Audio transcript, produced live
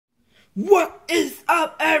What is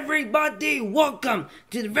up, everybody? Welcome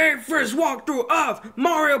to the very first walkthrough of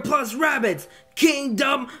Mario plus Rabbids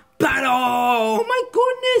Kingdom Battle! Oh my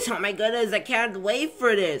goodness, I can't wait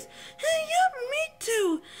for this. Yup, me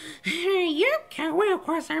too. Yep, can't wait, of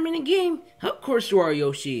course I'm in the game. Of course you are,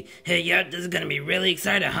 Yoshi. Hey, yep, this is gonna be really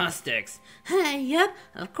exciting, huh, Sticks? Yep,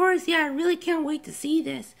 of course, yeah, I really can't wait to see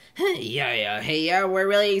this. Yeah, we're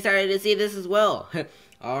really excited to see this as well.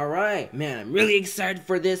 Alright, man, I'm really excited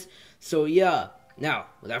for this. So yeah, now,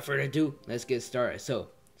 without further ado, let's get started. So,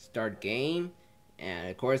 start game, and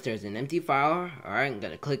of course there's an empty file. Alright, I'm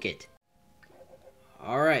gonna click it.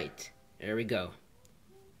 Alright, there we go.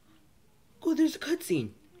 Oh, there's a cutscene.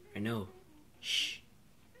 I know. Shh.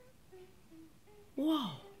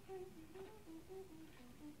 Whoa.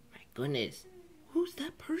 My goodness, who's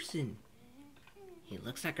that person? He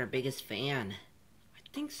looks like our biggest fan. I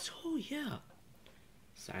think so, yeah.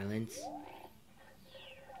 Silence.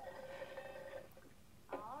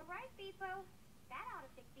 That ought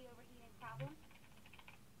to fix the overheating problem.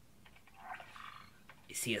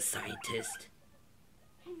 Is he a scientist?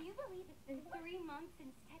 Can you believe it's been 3 months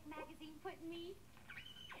since Tech Magazine put me?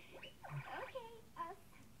 Okay, us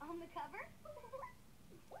on the cover.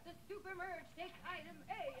 The super merge takes item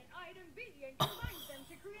A and item B and combines them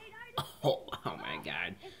to create item C. Oh my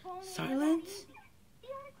god. Silence?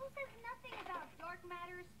 The article says nothing about dark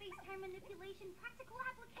matter, space-time manipulation, practical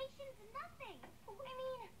applications, nothing. I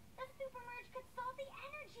mean, the super merge could solve the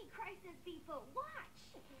energy crisis, people. Watch.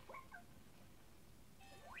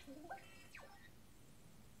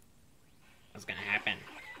 What's gonna happen?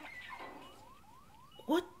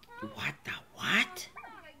 What? What the what?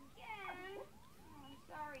 Not again. Oh, I'm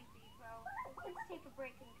sorry, Beefo. Let's take a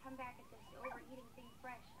break and come back at this overheating thing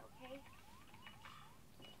fresh, okay?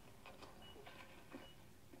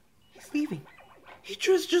 He's leaving. He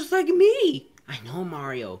dressed just like me. I know,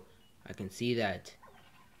 Mario. I can see that.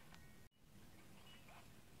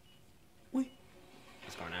 Wait.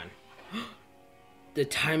 What's going on? The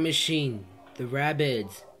time machine. The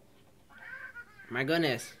Rabbids. My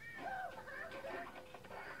goodness.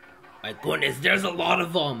 My goodness, there's a lot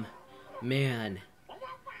of them. Man.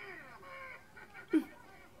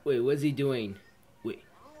 Wait, what's he doing? Wait.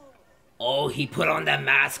 Oh, he put on that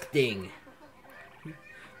mask thing.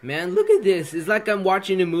 Man, look at this. It's like I'm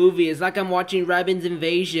watching a movie. It's like I'm watching Rabbids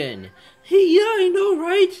Invasion. Hey, yeah, I know,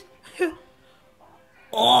 right?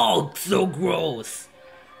 Oh, so gross.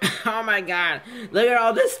 Oh my god. Look at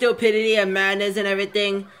all this stupidity and madness and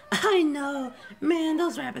everything. I know. Man,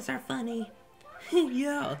 those rabbits are funny.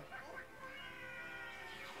 Yeah.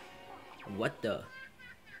 What the?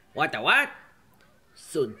 What the what?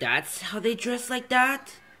 So that's how they dress like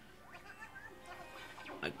that?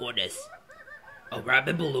 My goodness. A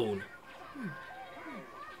rabbit balloon.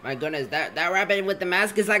 My goodness, that rabbit with the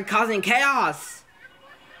mask is like causing chaos.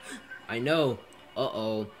 I know.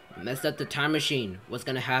 Uh-oh. Messed up the time machine. What's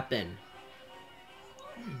gonna happen?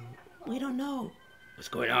 We don't know. What's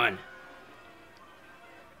going on?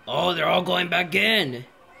 Oh, they're all going back in.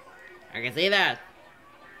 I can see that.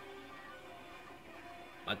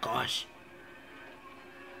 My gosh.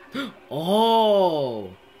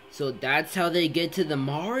 Oh, so that's how they get to the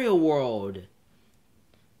Mario world.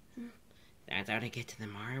 That's how they get to the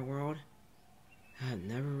Mario world? I've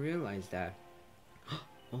never realized that.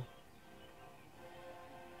 Oh.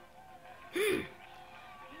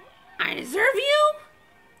 I deserve you?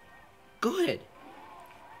 Good.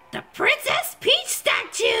 The Princess Peach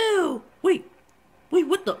statue! Wait,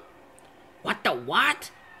 what the? What the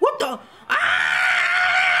what? What the? Ah!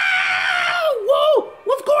 Whoa!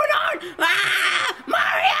 What's going on? Ah!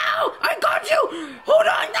 Mario! I got you! Hold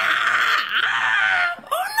on! Ah!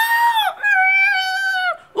 Oh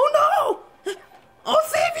no! Oh no! I'll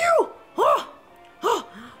save you! Oh!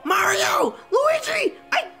 Mario! Luigi!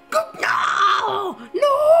 No!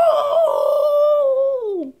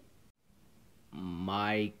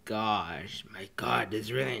 My gosh, this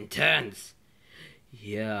is really intense.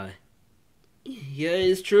 Yeah,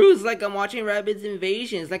 it's true. It's like I'm watching Rabbids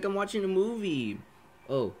Invasion. It's like I'm watching a movie.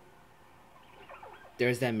 Oh,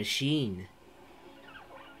 there's that machine.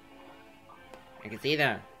 I can see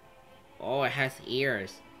that. Oh, it has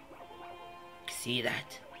ears. I can see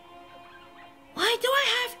that. Why do I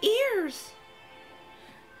have ears?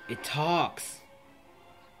 It talks.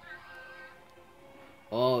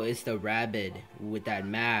 Oh, it's the rabbit with that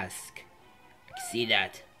mask. I can see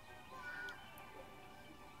that.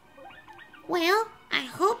 Well, I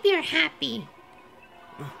hope you're happy.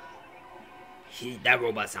 That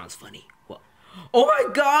robot sounds funny. What? Oh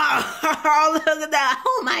my god! Look at that!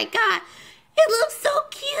 Oh my god! It looks so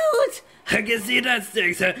cute! I can see that,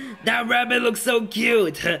 Sticks. That rabbit looks so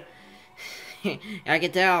cute. I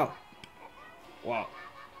can tell. Whoa.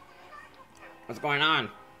 What's going on?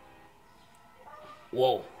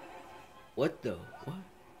 Whoa. What the? What?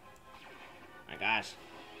 My gosh.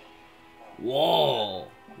 Whoa.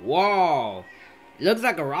 Whoa. Looks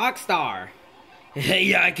like a rock star.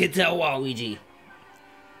 Yeah, I can tell, Waluigi.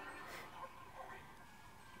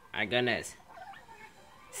 My goodness.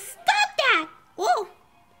 Stop that! Whoa!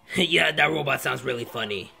 Yeah, that robot sounds really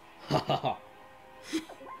funny. Oh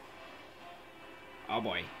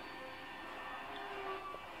boy.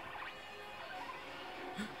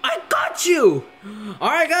 I got you!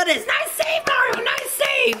 Alright, got this. Nice save, Mario! Nice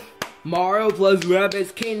save! Mario plus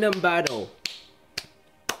Rabbids Kingdom Battle.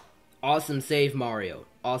 Awesome save, Mario.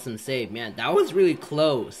 Awesome save, man. That was really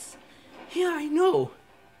close. Yeah, I know.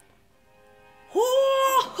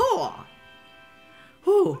 Oh,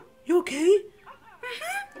 oh, you okay?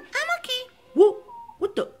 I'm okay. Whoa,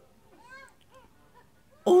 what the?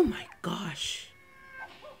 Oh my gosh.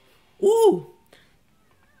 Whoa.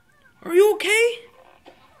 Are you okay?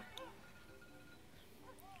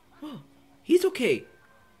 Oh, he's okay.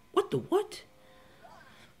 What the what?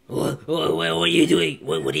 What are you doing?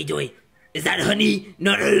 What are you doing? Is that honey?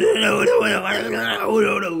 No.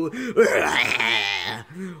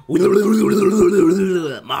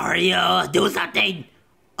 Mario, do something.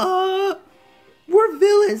 We're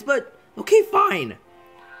villains, but okay, fine.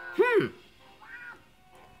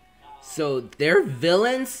 So they're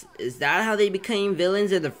villains? Is that how they became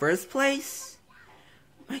villains in the first place?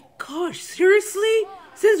 My gosh, seriously?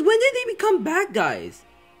 Since when did they become bad guys?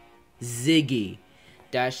 Ziggy.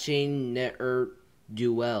 Dashing ne'er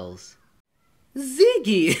duels.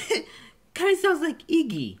 Ziggy! Kinda sounds like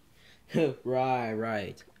Iggy.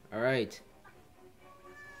 Right. Alright.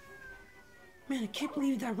 Man, I can't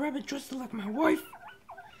believe that rabbit dressed like my wife.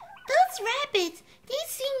 Those rabbits, they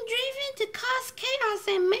seem driven to cause chaos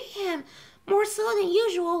and mayhem, more so than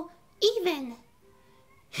usual, even.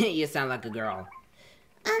 You sound like a girl.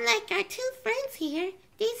 Unlike our two friends here,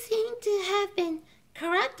 they seem to have been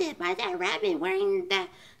corrupted by that rabbit wearing that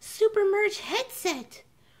Super Merge headset.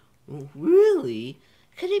 Really?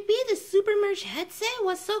 Could it be the Super Merge headset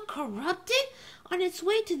was so corrupted on its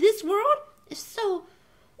way to this world? If so,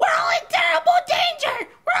 we're all in terrible danger!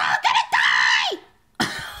 We're all gonna die!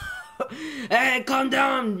 Hey, calm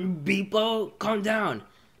down, Beepo. Calm down.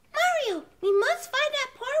 Mario, we must find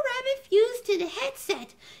that poor rabbit fused to the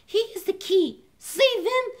headset. He is the key. Save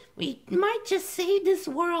him, we might just save this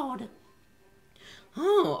world.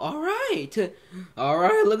 Oh, alright.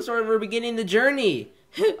 Alright, looks like we're beginning the journey.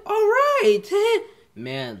 Alright.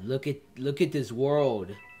 Man, look at this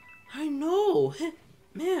world. I know.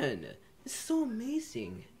 Man, it's so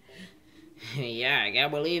amazing. Yeah, I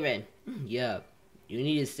can't believe it. Yeah, you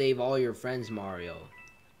need to save all your friends, Mario.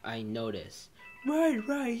 I noticed.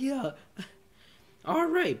 Right, yeah.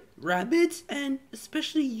 Alright, Rabbids, and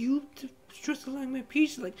especially you, trust like my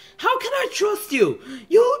peach. Like, how can I trust you?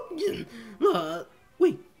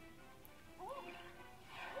 Wait.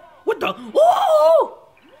 What the? Oh!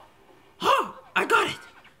 Ha! I got it.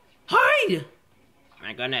 Hide!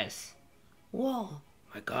 My goodness. Whoa.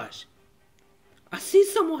 My gosh. I see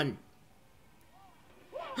someone.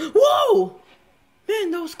 Whoa!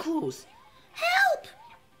 Man, that was close. Help!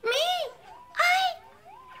 Me! I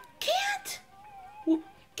can't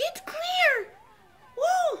get clear!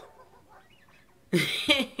 Whoa!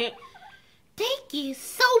 Thank you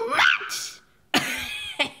so much!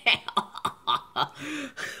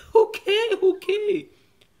 Okay.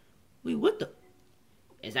 Wait, what the?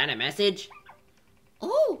 Is that a message?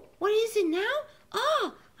 Oh, what is it now?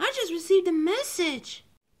 Oh, I just received a message.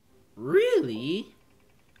 Really?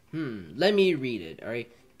 Let me read it,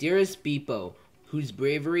 alright? Dearest Beepo, whose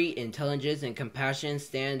bravery, intelligence, and compassion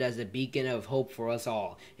stand as a beacon of hope for us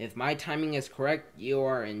all. If my timing is correct, you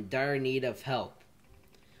are in dire need of help.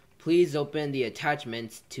 Please open the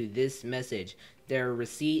attachments to this message. Their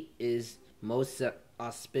receipt is most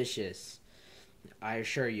auspicious. I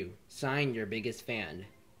assure you. Signed, your biggest fan.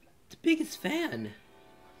 The biggest fan?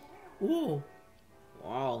 Whoa.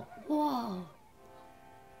 Wow. Whoa.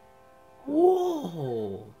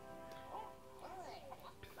 Whoa.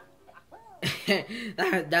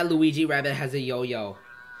 that Luigi rabbit has a yo-yo.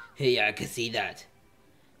 Yeah, I can see that.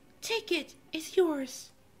 Take it. It's yours.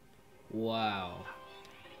 Wow.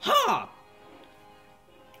 Ha!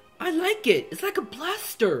 I like it. It's like a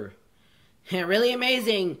blaster. Really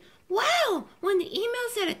amazing. Wow. When the email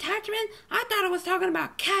said attachment, I thought it was talking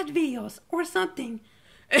about cat videos or something.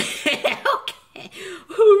 Okay.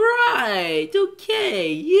 Right.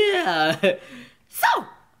 Okay. Yeah. So,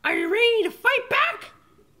 are you ready to fight back?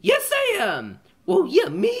 Yes, I am. Well, yeah,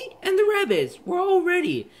 me and the rabbits, we're all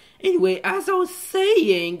ready. Anyway, as I was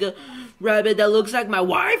saying, Rabbit that looks like my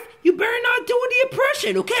wife, you better not do the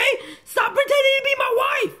impression, okay? Stop pretending to be my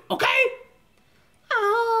wife, okay?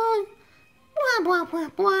 Oh, blah, blah, blah,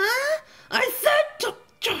 blah. I said,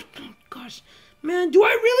 gosh, man, do I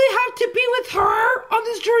really have to be with her on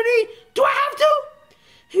this journey? Do I have to?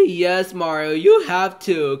 Yes, Mario, you have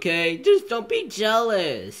to, okay? Just don't be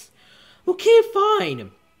jealous. Okay,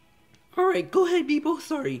 fine. Alright, go ahead, Bebo.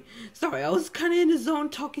 Sorry, I was kind of in the zone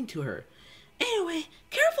talking to her. Anyway,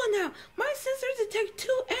 careful now. My sensors detect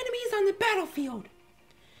 2 enemies on the battlefield.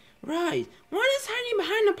 Right, one is hiding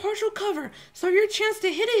behind a partial cover, so your chance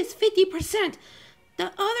to hit it is 50%.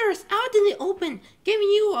 The other is out in the open, giving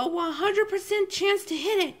you a 100% chance to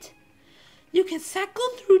hit it. You can cycle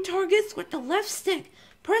through targets with the left stick.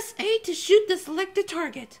 Press A to shoot the selected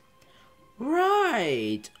target.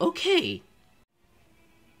 Right, okay.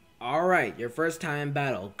 Alright, your first time in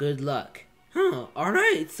battle. Good luck.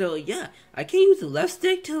 Alright, so yeah, I can use the left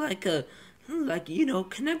stick to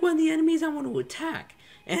connect one of the enemies I want to attack.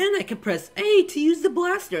 And I can press A to use the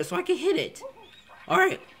blaster so I can hit it.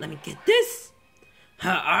 Alright, let me get this.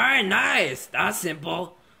 Alright, nice. That's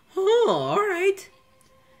simple. Oh, alright.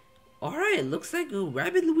 Alright, looks like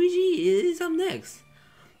Rabbid Luigi is up next.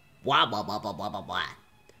 Blah, blah, blah, blah, blah, blah, blah.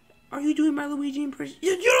 Are you doing my Luigi impression?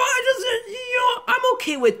 I'm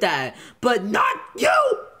okay with that. But not you,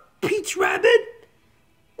 Peach Rabbit.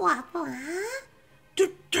 Blah, blah.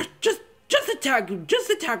 Just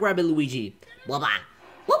attack Rabbit Luigi. Blah, blah.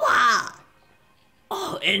 Blah, blah.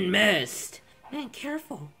 Oh, it missed. Man,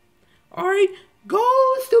 careful. Alright, go,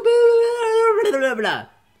 stupid.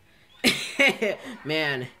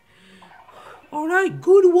 Man. Alright,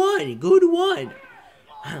 good one.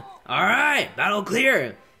 Alright, battle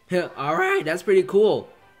clear. Alright, that's pretty cool.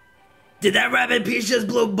 Did that Rabbit Peach just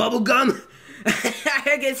blow bubble gum?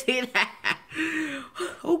 I can see that.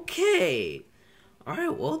 Okay.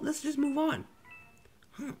 Alright, well, let's just move on.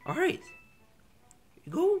 Alright.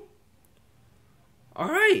 You go.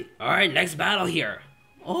 Alright, next battle here.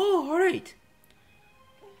 Oh, alright.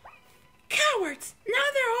 Cowards! Now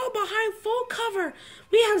they're all behind full cover.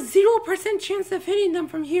 We have 0% chance of hitting them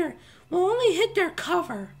from here. We'll only hit their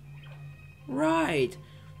cover. Right.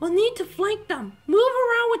 We'll need to flank them. Move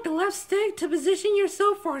around with the left stick to position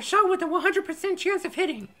yourself for a shot with a 100% chance of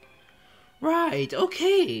hitting. Right,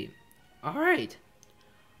 okay. Alright.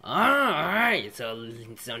 Alright, so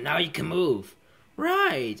now you can move.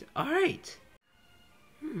 Right, alright.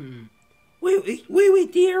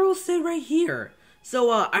 Wait, the arrow said right here. So,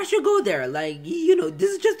 I should go there, this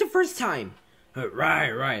is just the first time.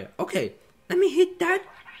 Right, okay. Let me hit that.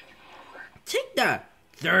 Take that.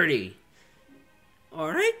 30.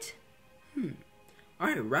 Alright.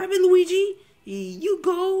 Alright, Rabbit Luigi, you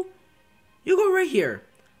go right here.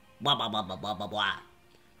 Blah, blah, blah, blah, blah, blah, blah.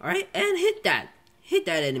 Alright, and hit that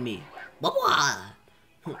enemy. Blah,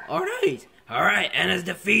 blah. Alright, and it's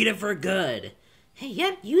defeated for good. Hey,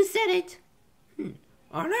 yep, you said it.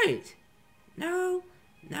 Alright. Now,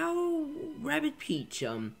 Rabbit Peach,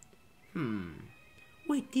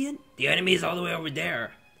 Wait, the enemy is all the way over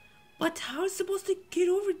there. But how is it supposed to get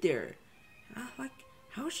over there?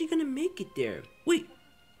 How is she gonna make it there? Wait,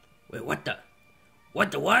 what the?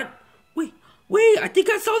 What? Wait, I think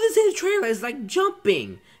I saw this in the trailer. It's like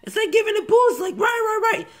jumping. It's like giving a boost, like,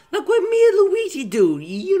 right. Like what me and Luigi do,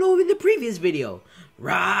 in the previous video.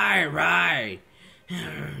 Right.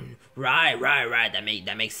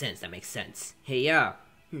 That makes sense. Hey, yeah.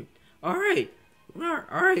 Alright,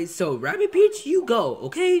 so Rabbit Peach, you go,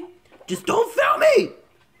 okay? Just don't fail me!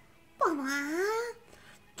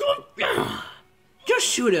 Just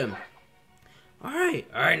shoot him. Alright,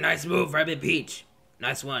 nice move, Rabbit Peach.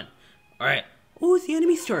 Nice one. Alright. Oh, it's the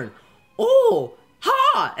enemy's turn. Oh,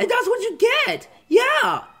 ha! And that's what you get!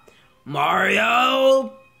 Yeah!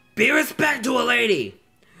 Mario, be respect to a lady.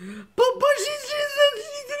 But she's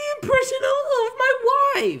an impression of my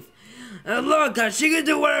wife. Look, she can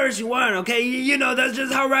do whatever she wants, okay? That's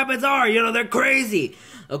just how rabbits are. They're crazy.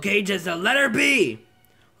 Okay, just let her be.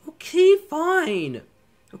 Okay, fine.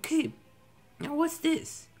 Okay, now what's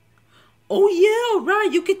this? Oh, yeah, right.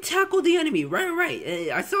 You can tackle the enemy. Right.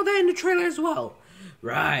 I saw that in the trailer as well.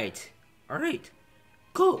 Right. Alright.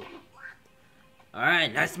 Go.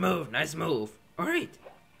 Alright, nice move. Alright.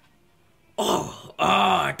 Oh,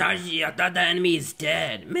 I thought the enemy is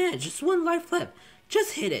dead. Man, just one life left.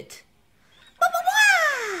 Just hit it.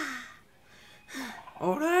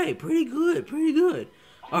 Alright, pretty good.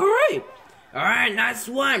 Alright, nice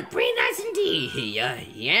one. Pretty nice indeed.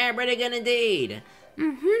 Yeah, pretty good indeed.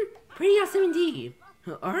 Pretty awesome indeed.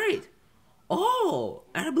 Alright. Oh,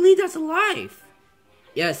 and I believe that's a life.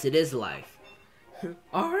 Yes, it is life.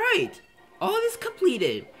 Alright, all is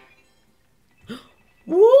completed.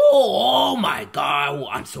 Whoa, oh my god, oh,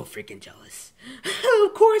 I'm so freaking jealous.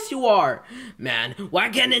 Of course you are. Man, why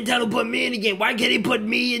can't Nintendo put me in the game? Why can't he put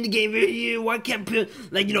me in the game? Why can't,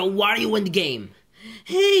 like, why do you win the game?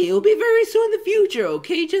 Hey, it'll be very soon in the future,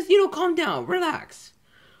 okay? Just, calm down, relax.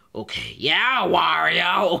 Okay, yeah,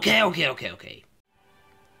 Wario. Okay.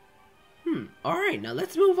 Alright, now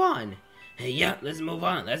let's move on. Hey, yeah, let's move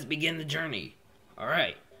on. Let's begin the journey.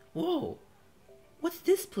 Alright. Whoa. What's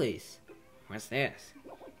this place? What's this?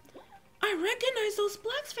 I recognize those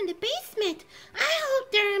blocks from the basement. I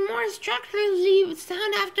hope they're more structurally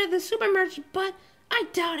sound after the super merge, but I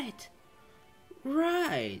doubt it.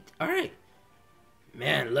 Right. Alright.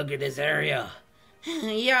 Man, look at this area.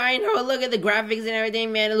 Yeah, I know. Look at the graphics and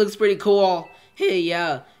everything, man. It looks pretty cool. Hey,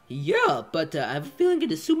 yeah, but I have a feeling in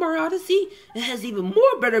the Super Mario Odyssey, it has even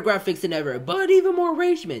more better graphics than ever, but even more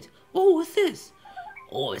arrangement. Oh, what's this?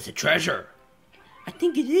 Oh, it's a treasure. I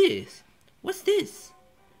think it is. What's this?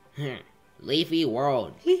 Leafy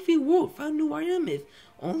World. Leafy World, found new item. If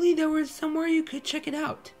only there was somewhere you could check it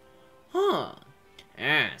out. Huh.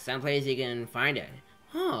 Someplace you can find it.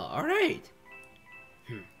 Huh, alright.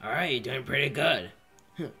 Alright, you're doing pretty good.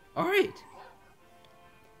 Alright.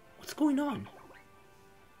 What's going on?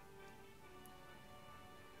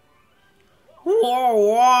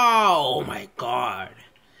 Whoa, wow, oh my god.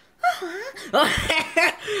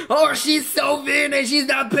 Oh, she's so mean and she's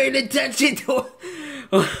not paying attention to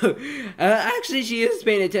actually, she is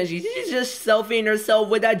paying attention. She's just selfieing herself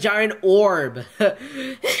with that giant orb.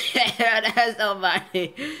 That's so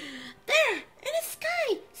funny. There, in the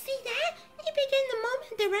sky. See that? It began the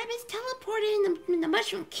moment the rabbits teleported in the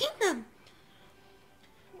Mushroom Kingdom.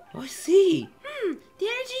 Oh, I see. The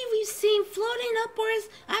energy we've seen floating upwards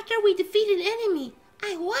after we defeated an enemy.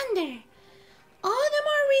 I wonder. All the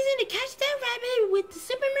more reason to catch that rabbit with the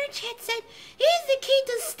Super Merge headset is the key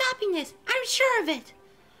to stopping this. I'm sure of it.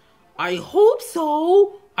 I hope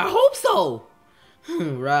so.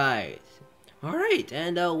 Right. Alright,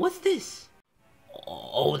 and what's this?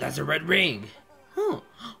 Oh, that's a red ring. Huh.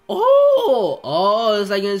 Oh, it's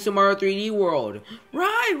like in Super Mario 3D World.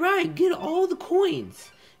 Right, get all the coins.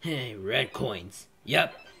 Hey, red coins.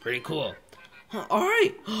 Yep, pretty cool.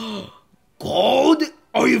 Alright. Gold?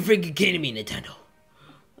 Are you freaking kidding me, Nintendo?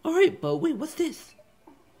 Alright, but wait, what's this?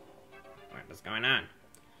 Alright, what's going on?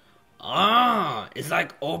 Ah, it's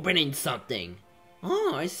like opening something.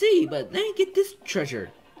 Oh, I see, but let me get this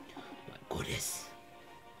treasure. My goodness.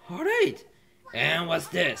 Alright, and what's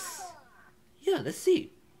this? Yeah, let's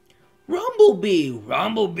see. Rumblebee,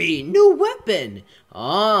 new weapon.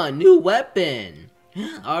 New weapon.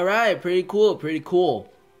 Alright, pretty cool.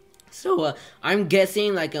 So, I'm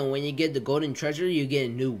guessing, like, when you get the golden treasure, you get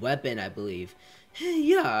a new weapon, I believe. Hey,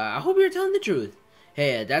 yeah, I hope you're telling the truth.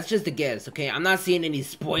 Hey, that's just a guess, okay? I'm not seeing any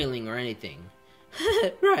spoiling or anything.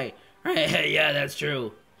 Right, hey, yeah, that's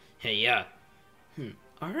true. Hey, yeah.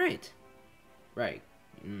 Alright. Right.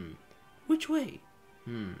 Which way?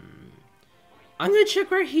 I'm gonna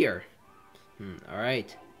check right here.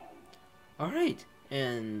 Alright.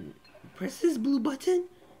 And press this blue button,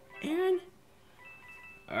 and...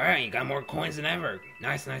 Alright, you got more coins than ever.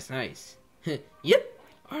 Nice. Yep.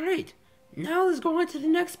 Alright. Now let's go on to the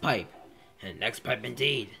next pipe. And next pipe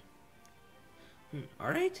indeed.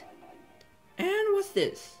 Alright. And what's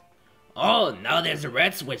this? Oh, now there's a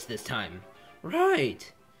red switch this time.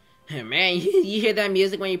 Right. Man, you hear that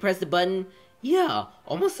music when you press the button? Yeah,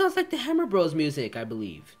 almost sounds like the Hammer Bros music, I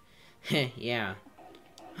believe. Yeah.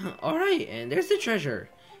 Alright, and there's the treasure.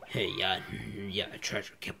 Hey, yeah,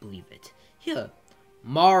 treasure, can't believe it. Yeah.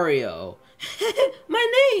 Mario.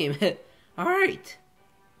 My name. Alright,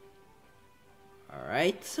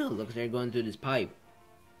 so looks like they're going through this pipe.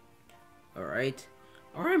 Alright,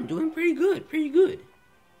 I'm doing pretty good.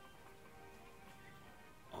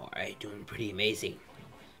 Alright, doing pretty amazing.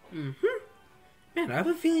 Man, I have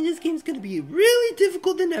a feeling this game's gonna be really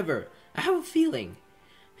difficult than ever. I have a feeling.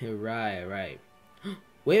 Right.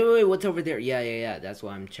 Wait, what's over there? Yeah, that's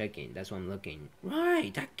what I'm checking. That's what I'm looking.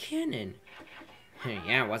 Right, that cannon.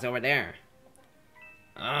 Yeah, what's over there?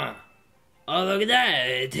 Oh, look at that.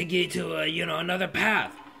 It take you to, another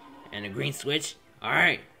path. And a green switch?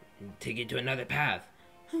 Alright, take you to another path.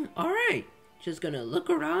 Alright, just gonna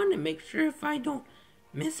look around and make sure if I don't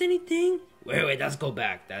miss anything. Wait, let's go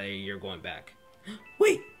back. You're going back.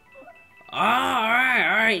 Wait.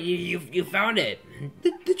 Alright, you found it.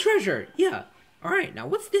 The treasure, yeah. Alright, now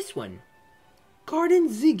what's this one? Garden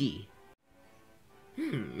Ziggy.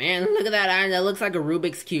 Man, look at that iron. That looks like a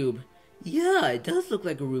Rubik's Cube. Yeah, it does look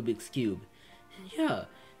like a Rubik's Cube. Yeah,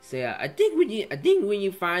 So yeah, I think when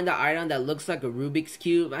you find the item that looks like a Rubik's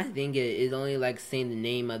Cube, I think it is only like saying the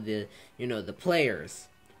name of the, the players.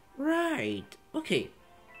 Right. Okay.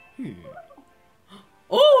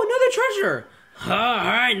 Oh, another treasure!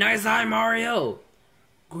 Alright, nice eye, Mario!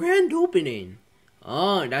 Grand opening.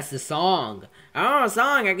 Oh, that's the song. Oh,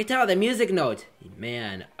 song, I can tell the music note.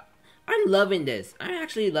 Man, I'm loving this. I'm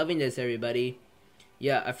actually loving this, everybody.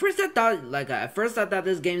 Yeah, at first I thought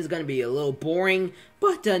this game is gonna be a little boring,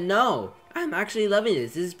 but no, I'm actually loving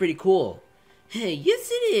this. This is pretty cool. Hey, yes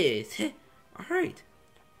it is. Hey, alright.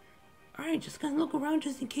 Alright, just gonna look around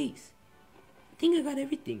just in case. I think I got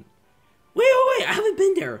everything. Wait, I haven't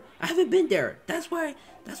been there. That's what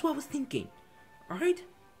I was thinking. Alright?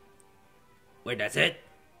 Wait, that's it?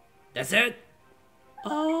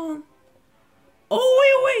 Oh,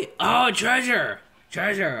 wait. Oh, treasure.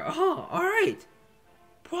 Oh, alright.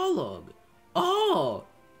 Prologue. Oh.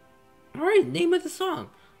 Alright, name of the song.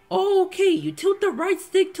 Oh, okay, you tilt the right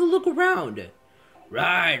stick to look around.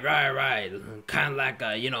 Right. Kind of like,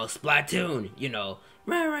 Splatoon,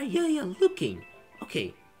 Right, yeah, looking.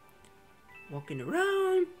 Okay. Walking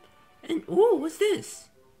around. And, ooh, what's this?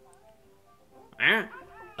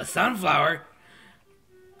 A sunflower?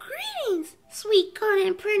 Greetings, sweet corn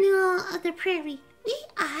and perennial of the prairie. We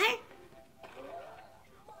are...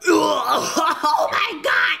 Oh my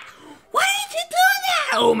god! Why did you do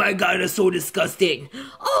that? Oh my god, that's so disgusting.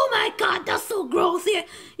 Oh my god, that's so gross. Yeah,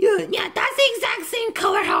 that's the exact same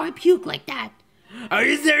color how I puke like that. Are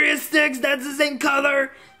you serious, Sticks? That's the same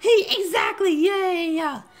color? Hey, exactly,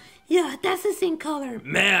 yeah. Yeah, that's the same color.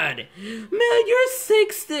 Man, you're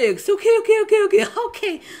sick, Sticks.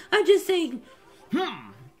 Okay. I'm just saying.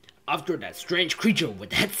 After that strange creature with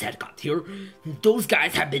the headset got here, those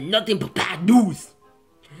guys have been nothing but bad news.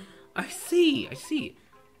 I see.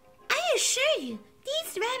 I assure you,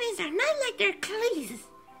 these rabbits are not like their colleagues.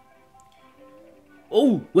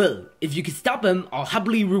 Oh, well, if you can stop him, I'll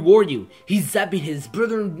happily reward you. He's zapping his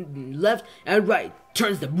brother left and right.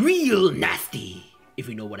 Turns them real nasty. If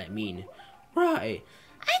you know what I mean. Right.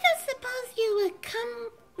 I don't suppose you would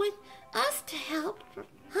come with us to help,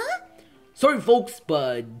 huh? Sorry, folks,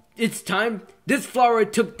 but it's time. This flower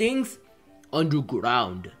took things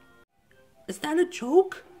underground. Is that a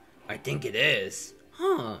joke? I think it is.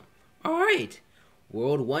 Huh. Alright.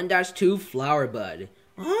 World 1-2 Flower Bud.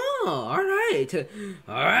 Oh, alright.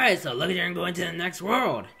 Alright, so look at you going to the next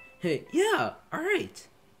world. Hey, yeah, alright.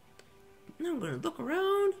 Now I'm gonna look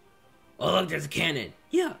around. Oh, look, there's a cannon.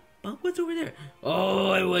 Yeah, but what's over there?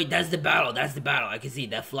 Oh, wait, that's the battle. I can see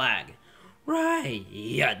that flag. Right,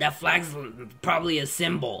 yeah, that flag's probably a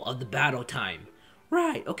symbol of the battle time.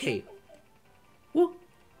 Right, okay. Well,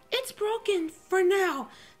 it's broken for now.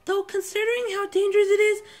 Though considering how dangerous it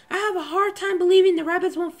is, I have a hard time believing the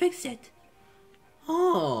Rabbids won't fix it.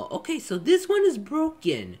 Oh, okay, so this one is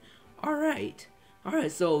broken. Alright,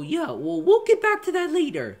 so yeah, well, we'll get back to that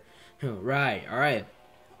later. Right, alright.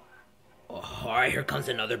 Oh, alright, here comes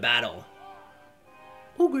another battle.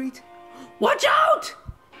 Oh, great. Watch out!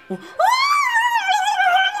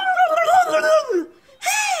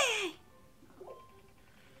 Hey!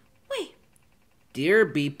 Wait. Dear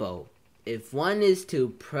Beepo, if one is to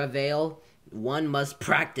prevail, one must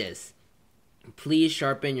practice. Please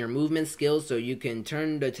sharpen your movement skills so you can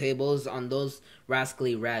turn the tables on those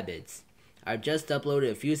rascally rabbits. I've just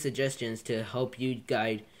uploaded a few suggestions to help you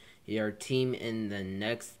guide your team in the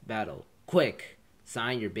next battle. Quick,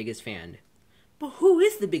 sign your biggest fan. But who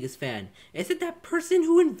is the biggest fan? Is it that person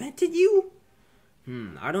who invented you?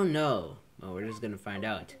 I don't know. Well, we're just gonna find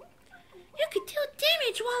out. You can deal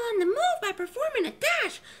damage while on the move by performing a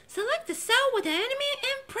dash. Select the cell with the enemy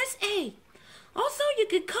and press A. Also, you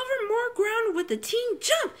can cover more ground with the team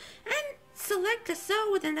jump and select the cell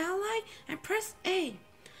with an ally and press A.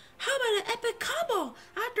 How about an epic combo?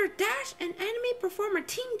 After dash and enemy perform a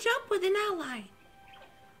team jump with an ally.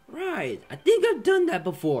 Right, I think I've done that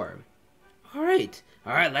before. Alright,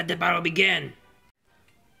 let the battle begin.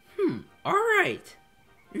 Alright.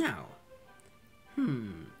 Now.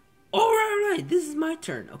 Alright, this is my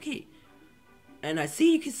turn. Okay. And I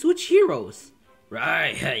see you can switch heroes.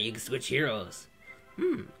 Right, you can switch heroes.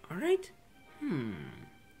 Alright.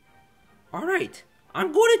 Alright,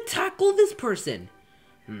 I'm going to tackle this person.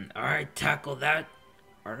 Alright, tackle that.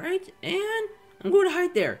 Alright, and I'm going to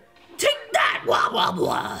hide there. Take that! Blah, blah,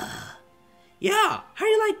 blah. Yeah, how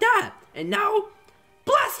do you like that? And now,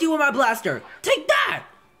 blast you with my blaster. Take that!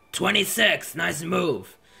 26, nice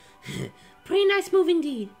move. Pretty nice move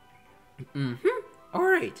indeed.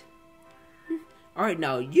 Alright. Alright,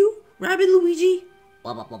 now you, Rabbid Luigi.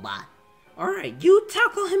 Blah, blah, blah, blah. Alright, you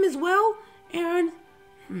tackle him as well. And,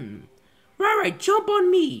 Alright, jump on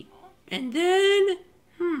me. And then,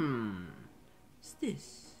 what's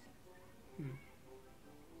this?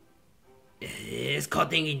 It's called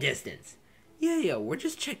thinking distance. Yeah, we're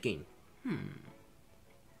just checking.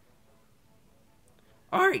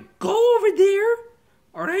 Alright, go over there.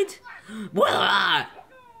 Alright.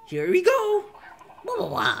 Here we go.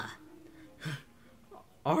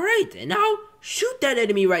 Alright, and now shoot that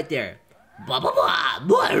enemy right there.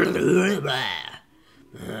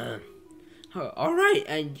 Alright,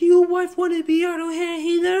 and you wife want to be out of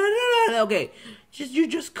hand. Okay, you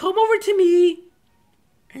just come over to me.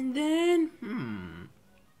 And then,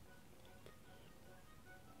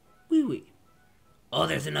 Wait. Oh,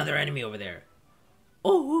 there's another enemy over there.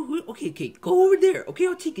 Oh, okay, go over there. Okay,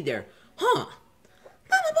 I'll take you there.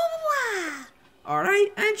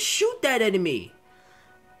 Alright, and shoot that enemy.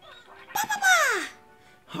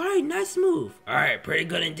 Alright, nice move. Alright, pretty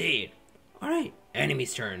good indeed. Alright,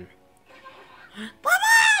 enemy's turn.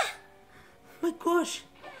 My gosh.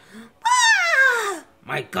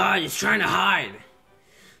 My god, he's trying to hide.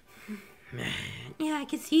 Man. Yeah, I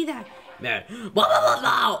can see that. Man.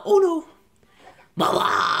 Oh no.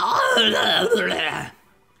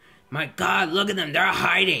 My god, look at them. They're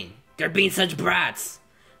hiding. They're being such brats.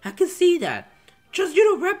 I can see that. Just,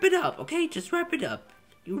 wrap it up, okay? Just wrap it up.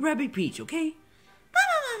 You Rabbid Peach, okay?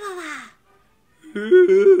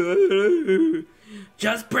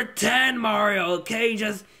 Just pretend, Mario, okay?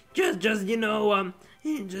 Just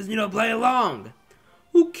play along.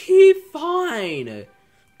 Okay, fine.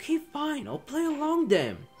 I'll play along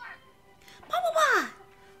then.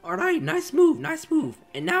 Alright, nice move.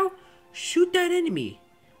 And now, shoot that enemy.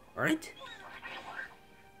 Alright,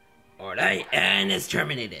 and it's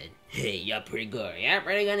terminated. Hey, yeah, pretty good. Yeah,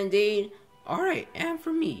 pretty good indeed. Alright, and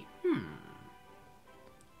for me,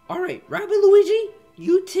 Alright, Rabbid Luigi,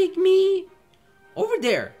 you take me over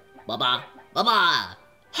there. Baba.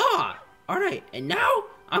 Ha! Alright, and now,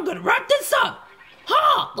 I'm gonna wrap this up.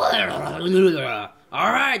 Ha!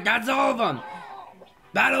 Alright, that's all of them.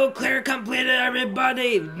 Battle clear completed,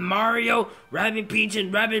 everybody. Mario, Rabbid Peach,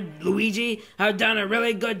 and Rabbid Luigi have done a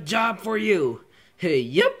really good job for you. Hey,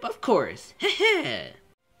 yep, of course.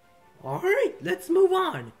 Alright, let's move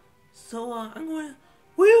on. So, I'm gonna...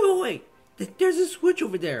 Wait. There's a switch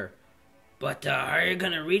over there. But, how are you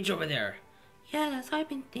gonna reach over there? Yeah, that's what I've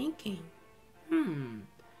been thinking.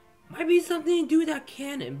 Might be something to do with that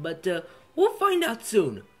cannon, but, we'll find out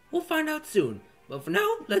soon. But for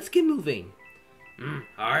now, let's get moving.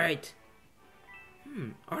 Alright.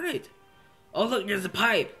 Alright. Oh, look, there's a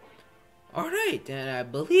pipe. Alright, and I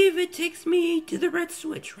believe it takes me to the red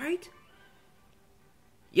switch, right?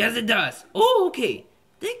 Yes, it does. Oh, okay.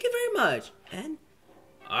 Thank you very much. And,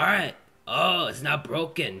 alright. Oh, it's not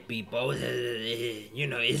broken, Beepo.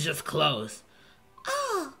 It's just closed.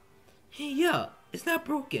 Oh. Hey, yeah, it's not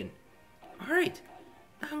broken. Alright.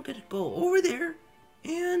 I'm gonna go over there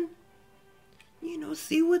and,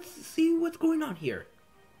 see what's going on here.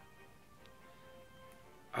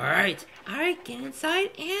 Alright, get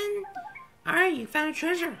inside and... Alright, you found a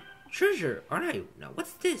treasure. Alright, now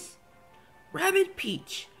what's this? Rabbid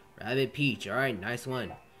Peach. Alright, nice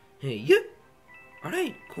one. Hey, yep.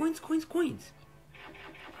 Alright, coins.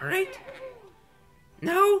 Alright.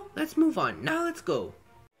 Now, let's move on. Now, let's go.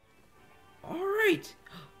 Alright.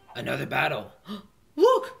 Another battle.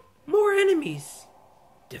 Look! More enemies.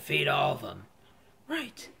 Defeat all of them.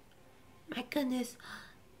 Right. My goodness.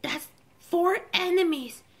 That's 4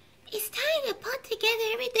 enemies. It's time to put together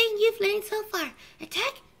everything you've learned so far.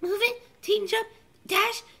 Attack, movement, team jump,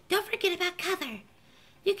 dash. Don't forget about cover.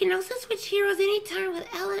 You can also switch heroes anytime with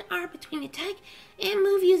L and R between attack and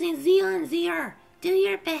move using Z on ZR. Do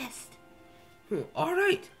your best.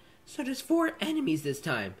 Alright. So there's 4 enemies this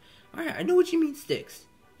time. Alright, I know what you mean, Sticks.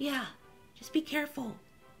 Yeah, just be careful.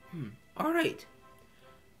 Alright.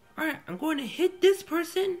 Alright, I'm going to hit this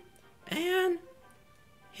person and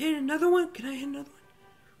hit another one. Can I hit another one?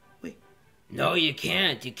 Wait. No, you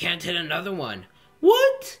can't. You can't hit another one.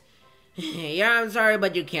 What? Yeah, I'm sorry,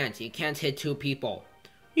 but you can't. You can't hit 2 people.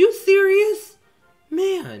 You serious?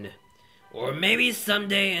 Man. Or maybe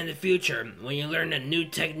someday in the future, when you learn a new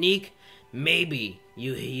technique, maybe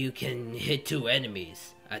you can hit 2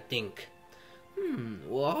 enemies, I think.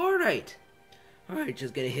 Well, alright. Alright,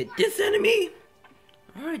 just gonna hit this enemy.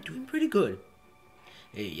 Alright, doing pretty good.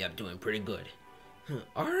 Hey, I'm doing pretty good.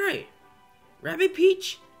 Alright. Rabbid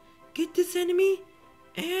Peach, get this enemy,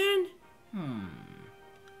 and...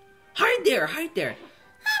 Hide there!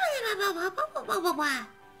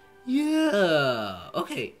 Yeah,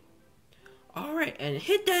 okay. Alright, and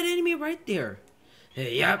hit that enemy right there.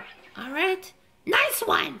 Yep. Alright. Nice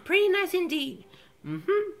one! Pretty nice indeed.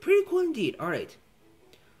 Pretty cool indeed. Alright.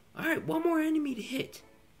 Alright, one more enemy to hit.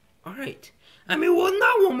 Alright. I mean, well,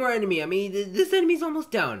 not one more enemy. I mean, this enemy's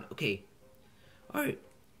almost down. Okay. Alright.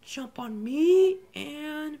 Jump on me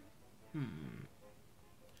and...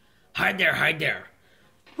 Hide there, hide there.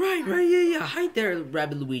 Right, yeah. Hide there,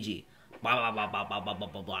 Rabbid Luigi. Blah, blah, blah, blah, blah, blah,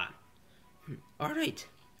 blah, blah. Alright.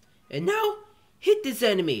 And now, hit this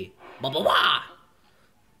enemy. Blah, blah, blah.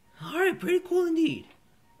 Alright, pretty cool indeed.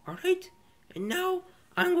 Alright. And now,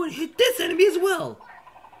 I'm going to hit this enemy as well.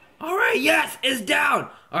 Alright, yes, it's down.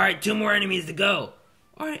 Alright, 2 more enemies to go.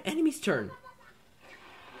 Alright, enemy's turn.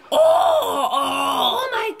 Oh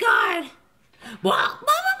my god. Blah, blah,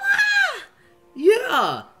 blah, blah.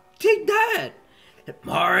 Yeah, take that.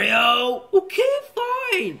 Mario, okay,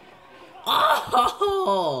 fine.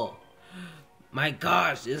 Oh, my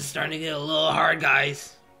gosh, this is starting to get a little hard,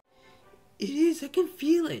 guys. It is, I can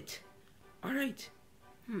feel it. Alright.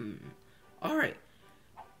 Alright.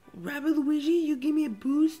 Rabbid Luigi, you give me a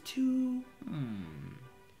boost to...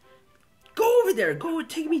 Go over there, go,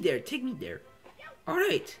 take me there.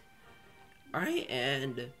 Alright. Alright,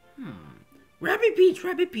 and... Rabbid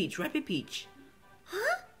Peach.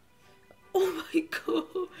 Huh? Oh my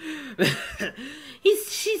god.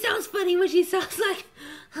 She sounds funny when she sounds like,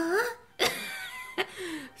 huh?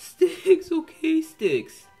 Sticks, okay,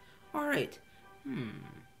 Sticks. Alright.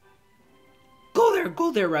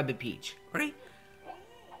 Go there, Rabbid Peach. Alright?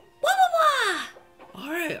 Wah!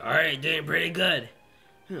 Alright, doing pretty good.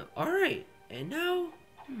 Alright, and now...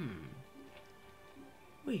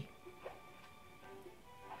 Wait.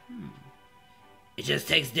 It just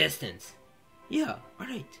takes distance. Yeah,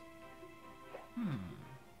 alright.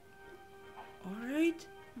 Alright.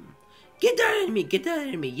 Get that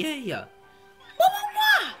enemy, yeah.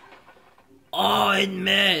 Wah! Oh, it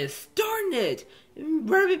missed. Darn it.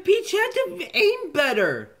 Rabbid Peach had to aim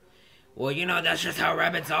better. Well, you know, that's just how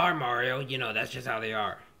rabbits are, Mario. You know, that's just how they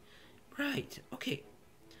are. Right, okay.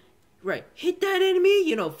 Right, hit that enemy,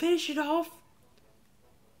 you know, finish it off.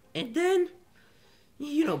 And then,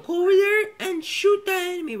 you know, go over there and shoot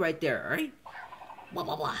that enemy right there, alright?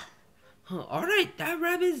 Wah. Alright, that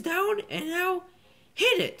rabbit is down, and now,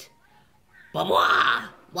 hit it. Wah.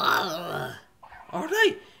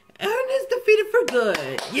 Alright, and it's defeated for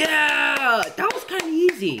good. Yeah, that was kind of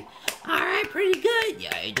easy. Alright, pretty good.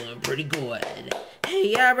 Yeah, you're doing pretty good.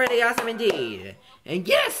 Hey, yeah, pretty awesome indeed. And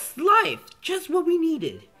yes, life, just what we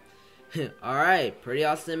needed. Alright, pretty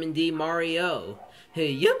awesome indeed, Mario.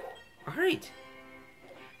 Hey, yep, alright.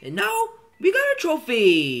 And now, we got a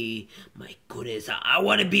trophy. My goodness, I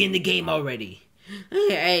want to be in the game already.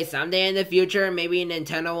 Hey, someday in the future, maybe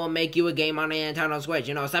Nintendo will make you a game on a Nintendo Switch.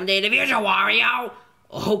 You know, someday in the future, Wario.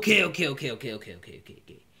 Okay.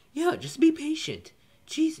 Yeah, just be patient.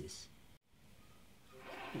 Jesus.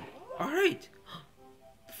 Alright.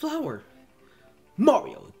 Flower.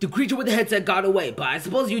 Mario, the creature with the headset got away, but I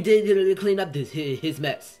suppose you did clean up his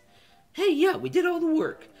mess. Hey, yeah, we did all the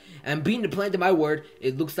work. And being the plant of my word,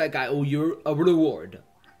 it looks like I owe you a reward.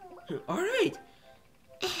 Alright.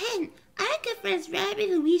 And our good friends Rabbid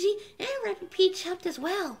Luigi and Rabbid Peach helped as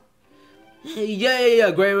well.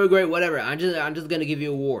 Yeah, great, whatever. I'm just gonna give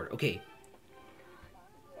you a award, okay.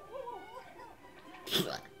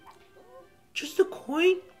 Just a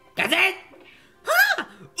coin? That's it? Huh?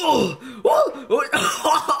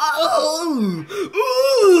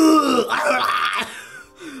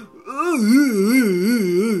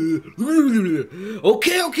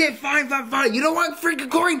 Okay, fine. You don't want freaking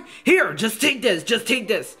coin? Here, just take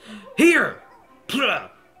this. Here.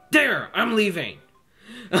 There, I'm leaving.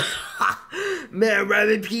 Man,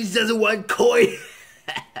 Rabbid Peach doesn't want coin.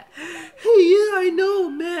 Hey, yeah, I know,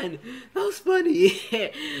 man. That was funny.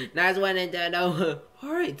 Nice one, Nintendo.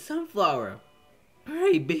 Alright, Sunflower.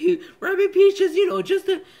 Alright, baby. Rabbid Peach, just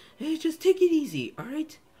take it easy,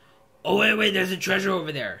 alright? Oh, wait, there's a treasure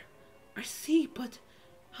over there. I see, but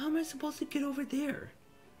how am I supposed to get over there?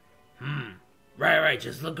 Right,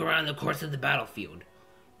 just look around the course of the battlefield.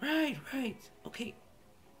 Right, okay.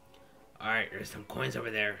 Alright, there's some coins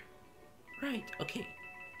over there. Right, okay.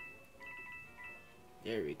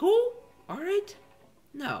 There we go. Alright.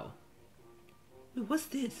 Now. Wait, what's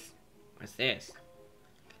this? I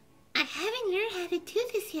haven't learned how to do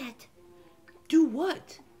this yet. Do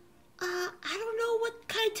what? I don't know what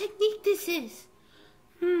kind of technique this is.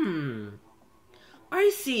 I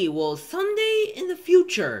see. Well, someday in the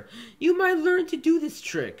future, you might learn to do this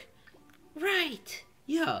trick. Right.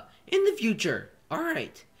 Yeah, in the future.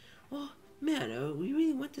 Alright. Well, man, we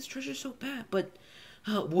really want this treasure so bad, but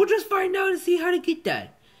we'll just find out and see how to get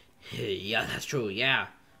that. Yeah, that's true, yeah.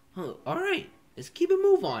 Alright, let's keep it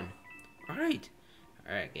move on. Alright,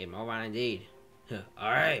 okay, move on indeed.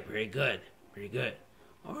 Alright, very good. Very good.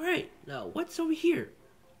 Alright, now what's over here?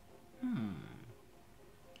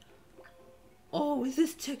 Oh, is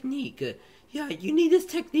this technique? Yeah, you need this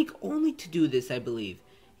technique only to do this, I believe.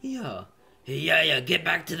 Yeah. Yeah, get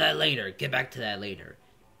back to that later. Get back to that later.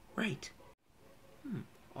 Right.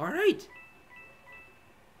 Alright.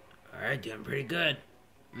 Alright, doing pretty good.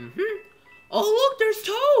 Oh, look, there's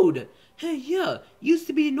Toad! Hey, yeah, used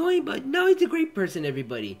to be annoying, but now he's a great person,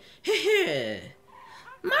 everybody. Heh.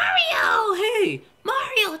 Mario! Hey!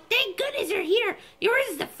 Mario, thank goodness you're here. Yours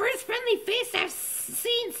is the first friendly face I've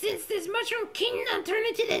seen since this Mushroom Kingdom turned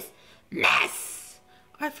into this mess.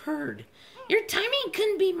 I've heard. Your timing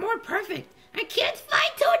couldn't be more perfect. I can't fly,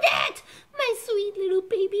 Toadette! My sweet little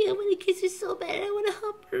baby, I want to kiss her so bad. I want to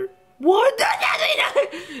hump her. What?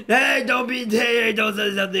 Hey, don't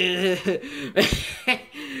say something.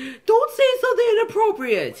 Don't say something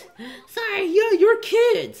inappropriate. Sorry. Yeah, you're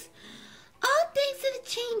kids. All thanks to the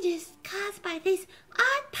changes caused by these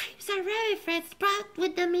odd pipes our rabbit friends brought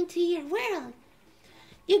with them into your world.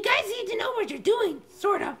 You guys need to know what you're doing,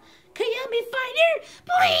 sort of. Can you help me find her?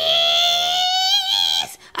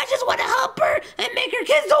 Please! I just want to help her and make her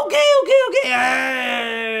kiss. Okay.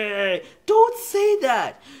 Hey, don't say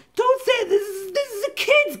that. Don't say it. This is a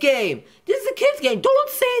kid's game. This is a kid's game. Don't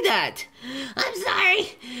say that. I'm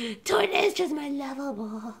sorry. Toadette's just my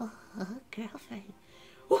lovable girlfriend.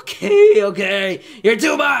 Okay. You're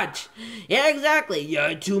too much. Yeah, exactly.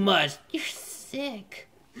 You're too much. You're sick.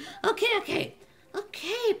 Okay,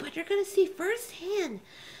 but you're gonna see firsthand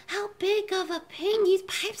how big of a pain these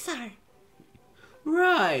pipes are.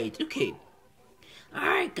 Right, okay.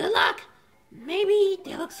 Alright, good luck. Maybe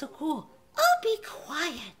they look so cool. Oh, be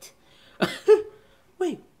quiet.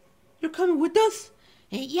 Wait, you're coming with us?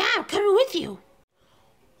 Yeah, I'm coming with you.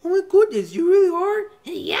 Oh my goodness, you really are?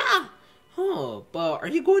 Yeah. Oh, but are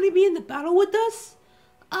you going to be in the battle with us?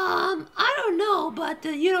 I don't know, but,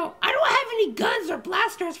 I don't have any guns or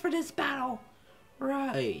blasters for this battle.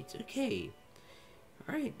 Right, okay.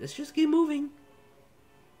 Alright, let's just get moving.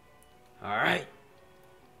 Alright.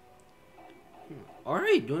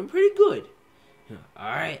 Alright, doing pretty good.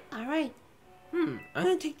 Alright. I'm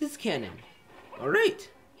gonna take this cannon. Alright.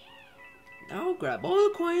 Now grab all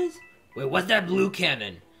the coins. Wait, what's that blue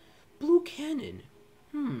cannon? Blue cannon?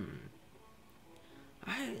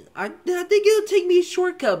 I think it'll take me a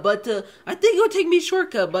shortcut, but for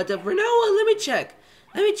now, let me check.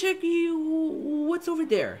 Let me check what's over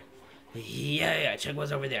there. Yeah, check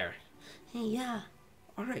what's over there. Yeah.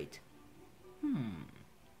 Alright.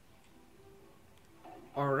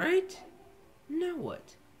 Alright. Now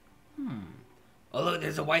what? Oh, look,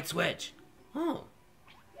 there's a white switch. Oh,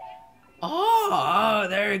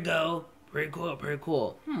 there you go. Pretty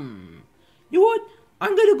cool. You know what?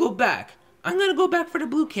 I'm gonna go back. For the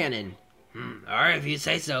blue cannon. Alright, if you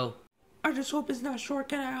say so. I just hope it's not a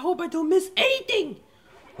shortcut. I hope I don't miss anything.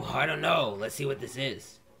 Well, I don't know. Let's see what this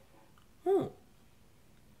is. Oh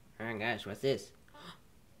my gosh, what's this?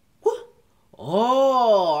 What?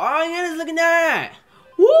 Oh my goodness, look at that.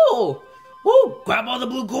 Whoa! Grab all the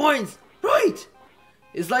blue coins. Right.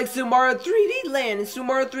 It's like Super Mario 3D Land and Super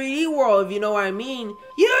Mario 3D World, if you know what I mean.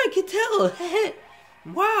 Yeah, I can tell.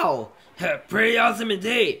 Wow. Pretty awesome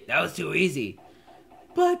indeed. That was too easy.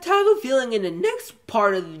 But I have a feeling in the next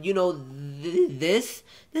part of, this,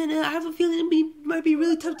 then I have a feeling it might be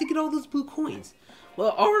really tough to get all those blue coins.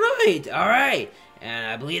 Well, alright. And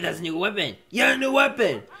I believe that's a new weapon. Yeah, a new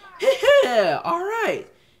weapon. Alright.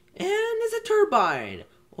 And there's a turbine.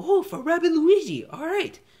 Oh, for Rabbid Luigi.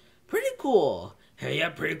 Alright. Pretty cool. Yeah,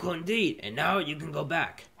 pretty cool indeed. And now you can go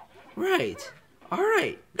back. Right.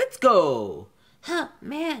 Alright, let's go.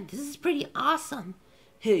 Man, this is pretty awesome.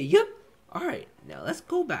 Yep. Alright, now let's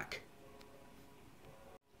go back.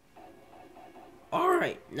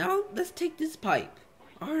 Alright, now let's take this pipe.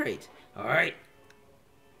 Alright.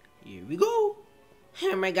 Here we go.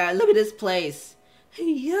 Oh my god, look at this place.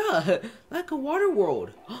 Yeah, like a water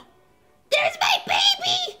world. There's my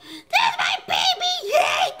baby!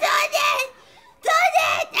 Yay, Toadette!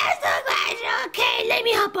 That's so much! Okay, let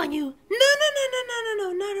me hop on you.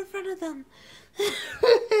 No, not in front of them.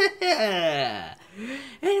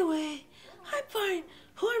 Anyway, I'm fine.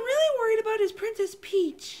 Who I'm really worried about is Princess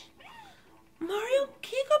Peach. Mario,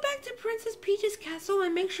 can you go back to Princess Peach's castle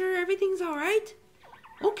and make sure everything's alright?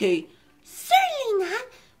 Okay. Certainly not.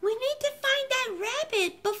 We need to find that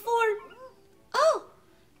rabbit before... Oh,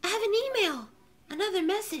 I have an email. Another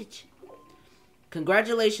message.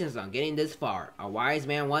 Congratulations on getting this far. A wise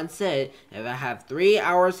man once said, if I have 3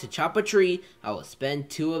 hours to chop a tree, I will spend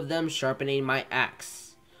 2 of them sharpening my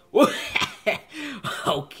axe.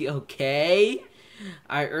 Okay.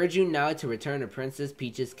 I urge you now to return to Princess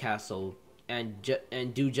Peach's castle and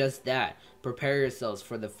do just that. Prepare yourselves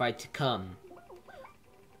for the fight to come.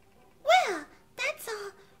 Well, that's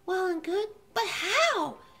all well and good, but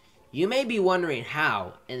how? You may be wondering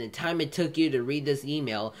how. In the time it took you to read this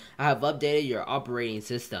email, I have updated your operating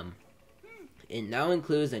system. It now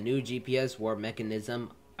includes a new GPS warp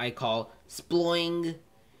mechanism I call Sploing.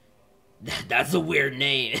 That's a weird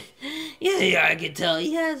name. yeah, I can tell.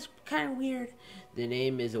 Yeah, it's kind of weird. The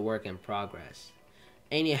name is a work in progress.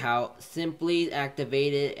 Anyhow, simply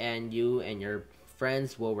activate it and you and your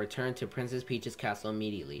friends will return to Princess Peach's castle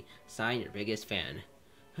immediately. Sign, your biggest fan.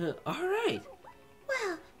 Alright.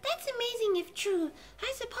 Well, that's amazing if true.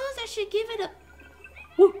 I suppose I should give it a...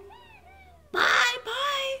 Woo. Bye.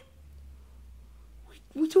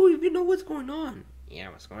 We don't even know what's going on. Yeah,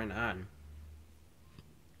 what's going on?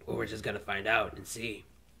 Well, we're just gonna find out and see.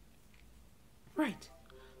 Right.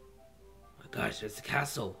 Oh my gosh, there's the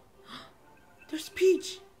castle. There's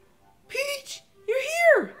Peach. Peach, you're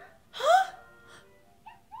here! Huh?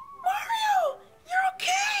 Mario, you're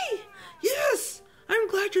okay! Yes, I'm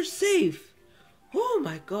glad you're safe. Oh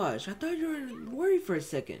my gosh, I thought you were worried for a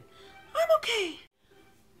second. I'm okay.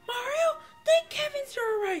 Mario, thank heavens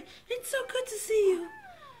you're alright. It's so good to see you.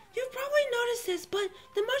 You've probably noticed this, but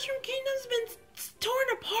the Mushroom Kingdom's been torn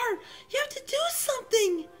apart. You have to do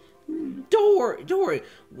something. Don't worry.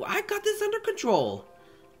 I got this under control.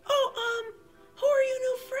 Oh, who are you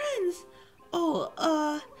new friends?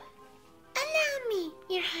 Allow me,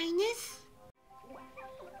 Your Highness.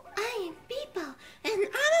 I am Beepo, an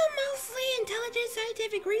mostly intelligent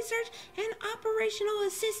scientific research and operational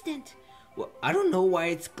assistant. Well, I don't know why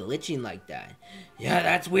it's glitching like that. Yeah,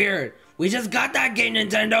 that's weird. We just got that game,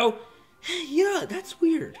 Nintendo. Yeah, that's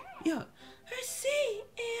weird. Yeah. I see,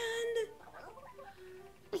 and...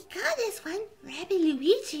 We call this one Rabbid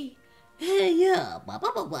Luigi. Yeah, blah,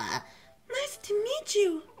 blah, blah, blah. Nice to meet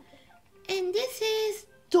you. And this is...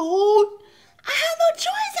 Don't... I have no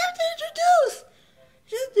choice, I have to introduce.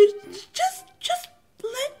 Just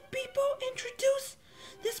let people introduce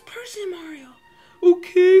this person, Mario.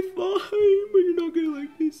 Okay, fine, but you're not gonna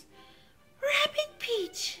like this. Rabbid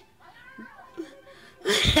Peach.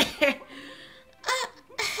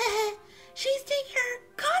 She's taking her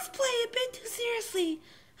cosplay a bit too seriously,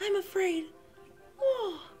 I'm afraid.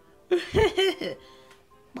 Oh.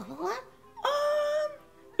 What?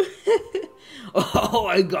 Oh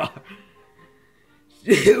my god.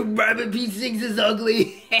 Rabbid Peach thinks is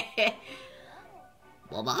ugly.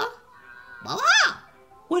 Baba?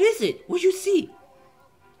 What is it? What'd you see?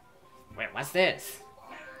 Wait, what's this?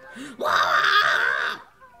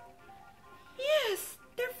 Yes,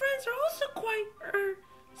 their friends are also quite,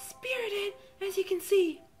 spirited, as you can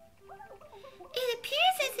see. It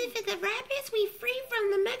appears as if the Rabbids we freed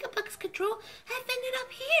from the Megabuck's control have ended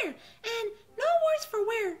up here, and no worse for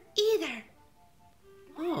wear either.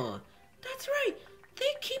 Oh, that's right.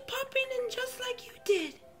 They keep popping in just like you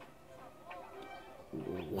did.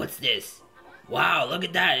 What's this? Wow, look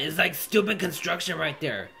at that. It's like stupid construction right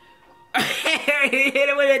there. He hit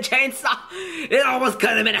it with a chainsaw. It almost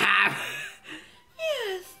cut him in half.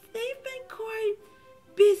 Yes, they've been quite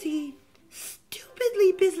busy.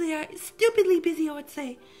 Stupidly busy, I would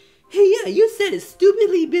say. Hey, yeah, you said it's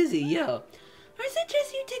stupidly busy, yeah. I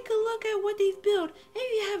suggest you take a look at what they've built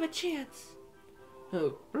if you have a chance.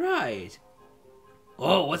 Oh, right.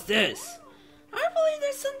 Oh, what's this? I believe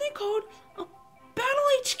there's something called a Battle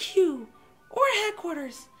HQ or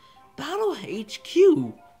headquarters. Battle HQ?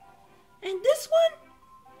 And this one?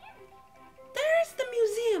 There's the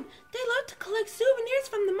museum. They love to collect souvenirs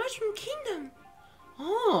from the Mushroom Kingdom.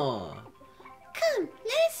 Oh. Come,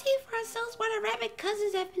 let us see for ourselves what our rabbit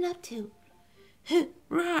cousins have been up to.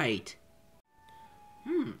 Right.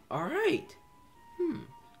 Alright.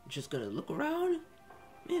 Just gonna look around.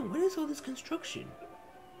 Man, what is all this construction?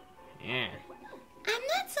 Yeah. I'm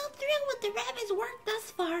not so thrilled with the rabbit's work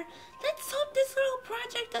thus far. Let's hope this little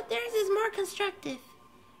project of theirs is more constructive.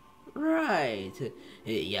 Right.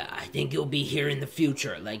 Yeah, I think you'll be here in the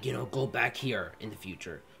future. Like, go back here in the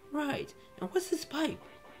future. Right. And what's this pipe?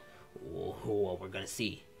 Oh, we're gonna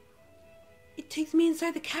see. It takes me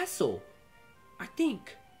inside the castle. I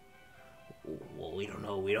think. Well, we don't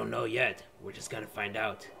know. We don't know yet. We're just gonna find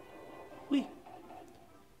out. Wait.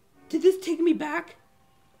 Did this take me back?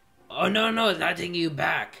 Oh, no, it's not taking you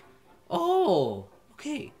back. Oh,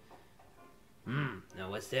 okay. Now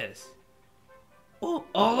what's this? Oh,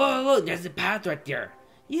 look, there's a path right there.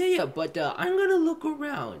 Yeah, but I'm gonna look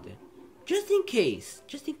around. Just in case.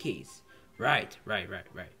 Right.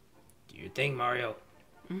 Do you think, Mario?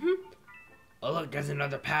 Oh, look, there's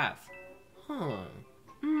another path. Huh.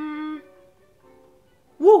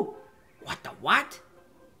 Whoa! What the what?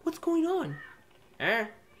 What's going on? Huh?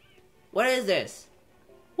 What is this?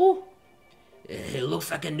 Oh, it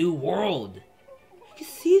looks like a new world. I can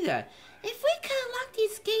see that. If we could unlock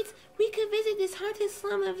these gates, we could visit this haunted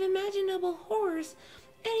slum of imaginable horrors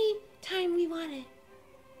any time we wanted.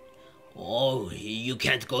 Oh, you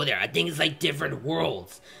can't go there. I think it's like different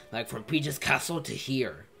worlds. Like from Peach's castle to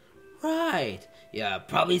here. Right. Yeah,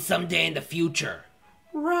 probably someday in the future.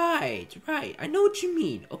 Right. I know what you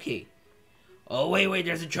mean. Okay. Oh, wait,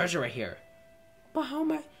 there's a treasure right here. But how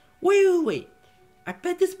am I... Wait. I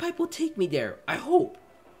bet this pipe will take me there. I hope.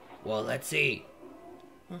 Well, let's see.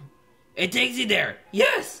 It takes you there.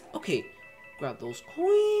 Yes. Okay. Grab those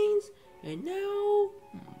coins. And now...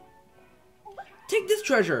 Take this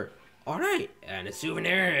treasure. Alright. And a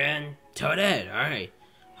souvenir and toadette.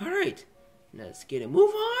 Alright. Let's get a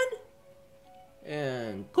move on.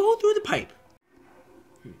 And go through the pipe.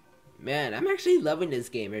 Man, I'm actually loving this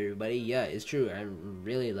game, everybody. Yeah, it's true. I'm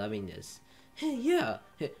really loving this. Yeah.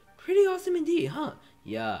 Pretty awesome indeed, huh?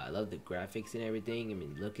 Yeah, I love the graphics and everything. I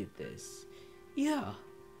mean, look at this. Yeah.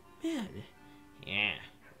 Man. Yeah.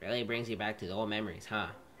 Really brings you back to the old memories, huh?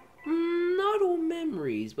 Not old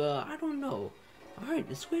memories, but I don't know. Alright,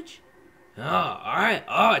 the switch. Oh, alright.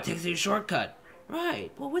 Oh, it takes you a shortcut. Right.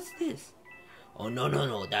 Well, what's this? Oh,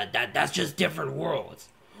 no. That's just different worlds.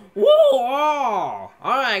 Whoa! Oh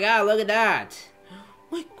my god, look at that.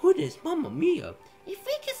 My goodness, Mamma Mia. If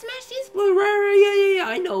we could smash these... Right, yeah,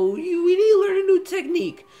 I know. We need to learn a new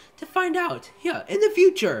technique to find out. Yeah, in the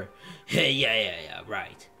future. Yeah,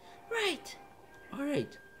 right.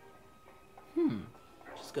 Alright.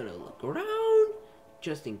 Just gonna look around,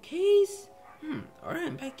 just in case. Alright,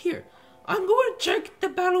 I'm back here. I'm going to check the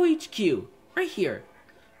Battle HQ. Right here.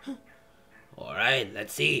 Alright,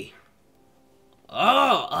 let's see.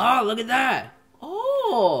 Oh, look at that.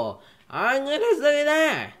 Oh, my goodness, look at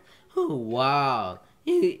that. Oh, wow.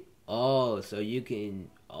 So you can...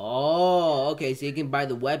 Oh, okay, so you can buy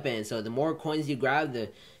the weapon. So the more coins you grab, the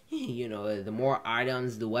more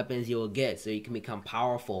items, the weapons you will get. So you can become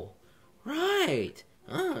powerful. Right.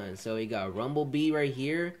 So we got Rumblebee right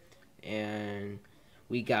here. And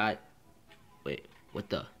we got... Wait, what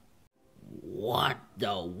the... What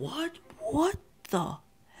the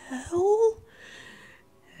hell?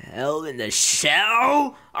 Hell in the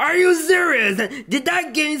Shell? Are you serious? Did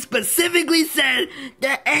that game specifically say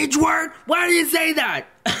the H word? Why do you say that?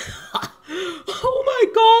 Oh my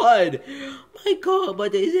god,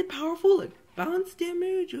 but is it powerful? Like bounce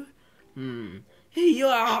damage? Hey,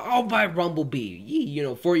 I'll buy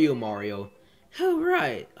Rumblebee. For you, Mario.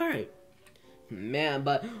 Alright. Man,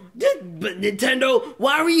 but Nintendo,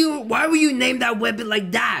 why were you name that weapon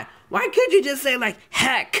like that? Why can't you just say like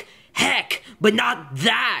heck, but not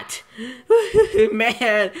that?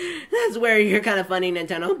 Man, that's where you're kind of funny,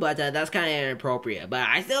 Nintendo, but that's kind of inappropriate. But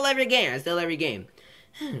I still love your game.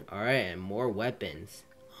 Alright, and more weapons.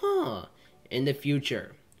 In the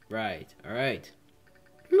future. Right, alright.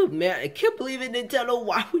 Man, I can't believe it, Nintendo.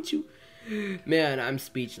 Why would you... Man, I'm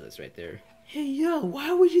speechless right there. Hey, yo,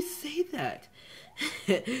 why would you say that?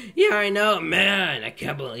 Yeah, I know, man. I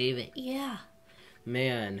can't believe it. Yeah.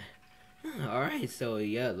 Man. Alright, so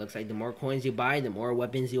yeah, it looks like the more coins you buy, the more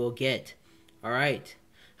weapons you will get. Alright.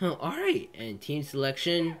 Alright, and team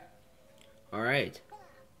selection. Alright.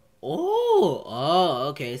 Oh,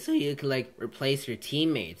 okay, so you can like replace your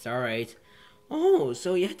teammates. Alright. Oh,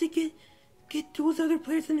 so you have to get those other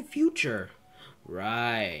players in the future.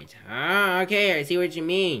 Right. Okay, I see what you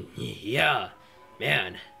mean. Yeah.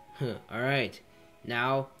 Man. Alright.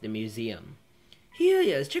 Now, the museum. Yeah,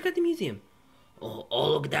 let's check out the museum. Oh,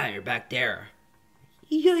 look at that, you're back there.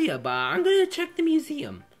 Yeah, but I'm gonna check the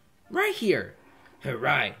museum. Right here.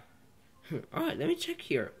 Right. Alright, let me check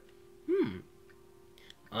here.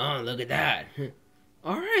 Oh, look at that.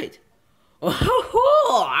 Alright.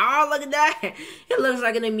 Oh, look at that. It looks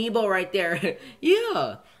like an amiibo right there.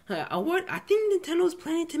 Yeah. I think Nintendo's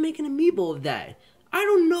planning to make an amiibo of that. I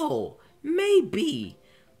don't know. Maybe.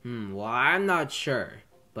 Well, I'm not sure.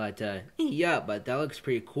 But, yeah, but that looks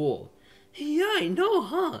pretty cool. Yeah, I know,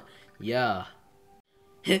 huh? Yeah.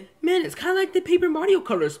 Man, it's kind of like the Paper Mario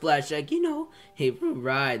color splash. Like, hey,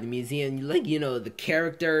 right, the museum, like, the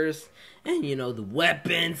characters, and, the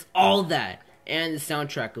weapons, all that. And the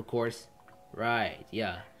soundtrack, of course. Right,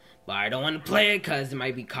 yeah. But I don't want to play it because it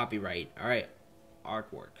might be copyright. Alright,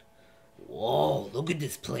 artwork. Whoa, look at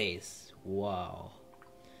this place. Wow.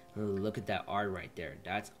 Look at that art right there.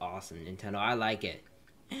 That's awesome, Nintendo. I like it.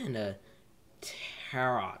 And,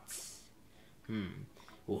 tarots.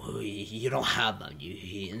 Well, you don't have them.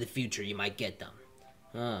 In the future, you might get them.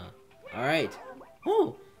 Alright.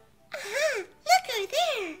 Oh. Look over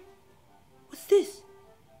there. this?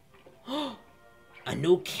 Oh, a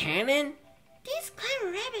new cannon? These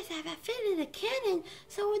clever rabbits have fitted a cannon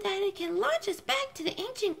so that it can launch us back to the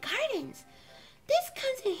ancient gardens. This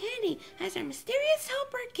comes in handy as our mysterious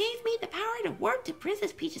helper gave me the power to warp to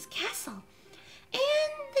Princess Peach's castle.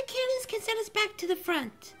 And the cannons can send us back to the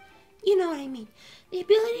front. You know what I mean. The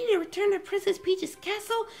ability to return to Princess Peach's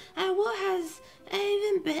castle has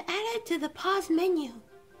even been added to the pause menu.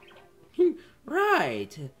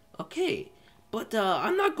 Right. Okay. But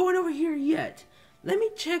I'm not going over here yet. Let me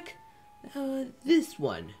check this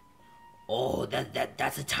one. Oh,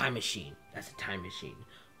 that's a time machine. That's a time machine.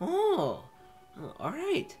 Oh, all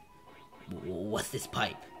right. What's this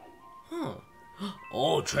pipe? Huh.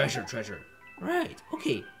 Oh, treasure. Right.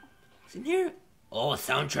 Okay. It's in here. Oh,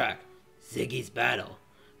 soundtrack. Ziggy's battle.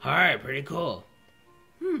 All right, pretty cool.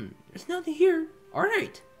 There's nothing here. All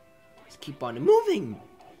right. Let's keep on moving.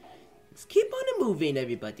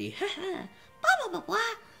 Everybody. Blah, blah, blah, blah.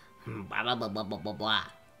 Blah, blah, blah, blah, blah, blah.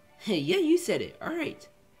 Hey, yeah, you said it. All right.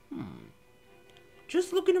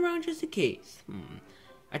 Just looking around just in case.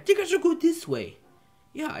 I think I should go this way.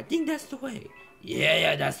 Yeah, I think that's the way.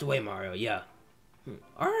 Yeah, that's the way, Mario. Yeah.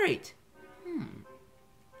 All right.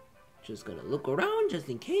 Just gonna look around just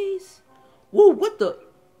in case. Whoa, what the?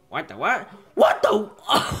 What the?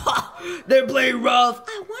 They're playing rough.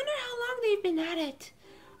 I wonder how long they've been at it.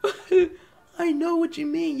 I know what you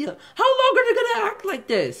mean. Yeah. How long are they gonna act like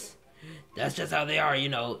this? That's just how they are,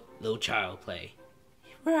 little child play.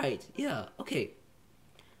 Right, yeah, okay.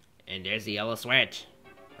 And there's the yellow switch.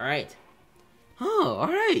 Alright. Oh,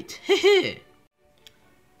 alright.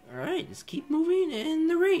 Alright, just keep moving in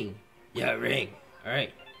the ring. Yeah, ring.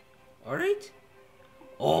 Alright. Alright.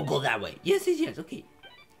 Oh, go that way. Yes, okay.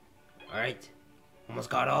 Alright. Almost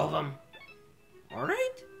got all of them.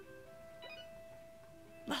 Alright.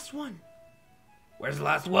 Last one. Where's the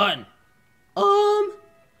last one?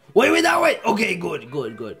 Wait, that way. Okay,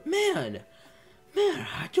 good. Man,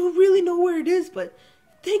 I don't really know where it is, but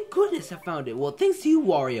thank goodness I found it. Well, thanks to you,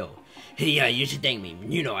 Wario. Hey, yeah, you should thank me.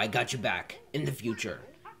 I got you back in the future.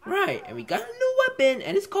 Right, and we got a new weapon,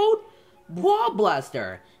 and it's called Blah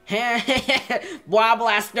Blaster. Blah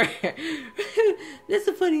Blaster. That's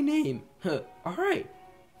a funny name. Alright.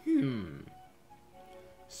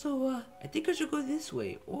 So, I think I should go this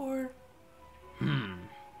way, or...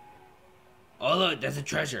 Oh, look, that's a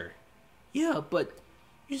treasure. Yeah, but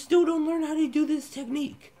you still don't learn how to do this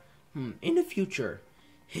technique. In the future.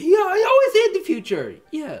 Yeah, I always say in the future.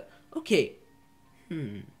 Yeah, okay.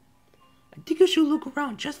 I think I should look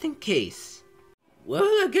around just in case. Well,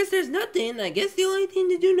 I guess there's nothing. I guess the only thing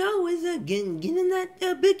to do now is get in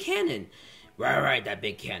that big cannon. Right, that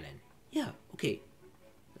big cannon. Yeah, okay.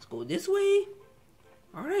 Let's go this way.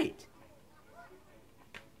 Alright.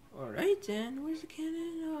 Alright, and where's the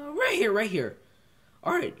cannon? Right here.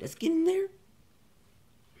 Alright, let's get in there.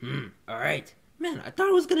 Alright. Man, I thought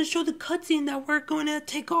it was gonna show the cutscene that we're going to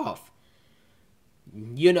take off.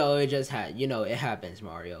 It just it happens,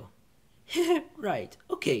 Mario. Right,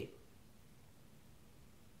 okay.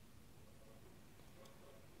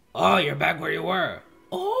 Oh, you're back where you were.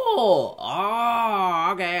 Oh,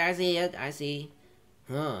 okay, I see.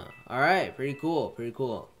 Alright, pretty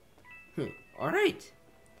cool. Alright.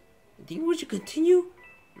 I think we should continue.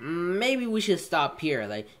 Maybe we should stop here,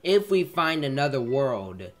 like, if we find another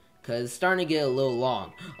world. Cause it's starting to get a little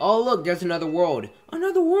long. Oh, look, there's another world.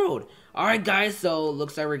 Alright, guys, so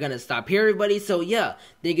looks like we're gonna stop here, everybody. So, yeah,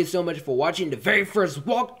 thank you so much for watching the very first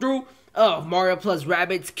walkthrough of Mario plus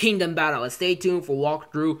Rabbids Kingdom Battle. And stay tuned for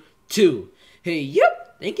walkthrough 2. Hey,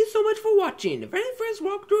 yep, thank you so much for watching the very first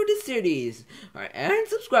walkthrough of the series. Alright, and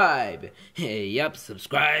subscribe. Hey, yep,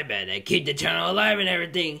 subscribe and keep the channel alive and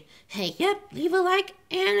everything. Hey, yep, leave a like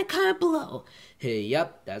and a comment below. Hey,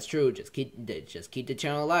 yep, that's true. Just keep the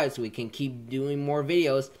channel alive so we can keep doing more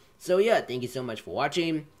videos. So yeah, thank you so much for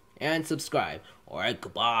watching and subscribe. Alright,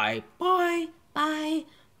 goodbye. Bye. Bye.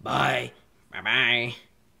 Bye. Bye-bye.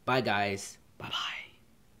 Bye, guys. Bye-bye.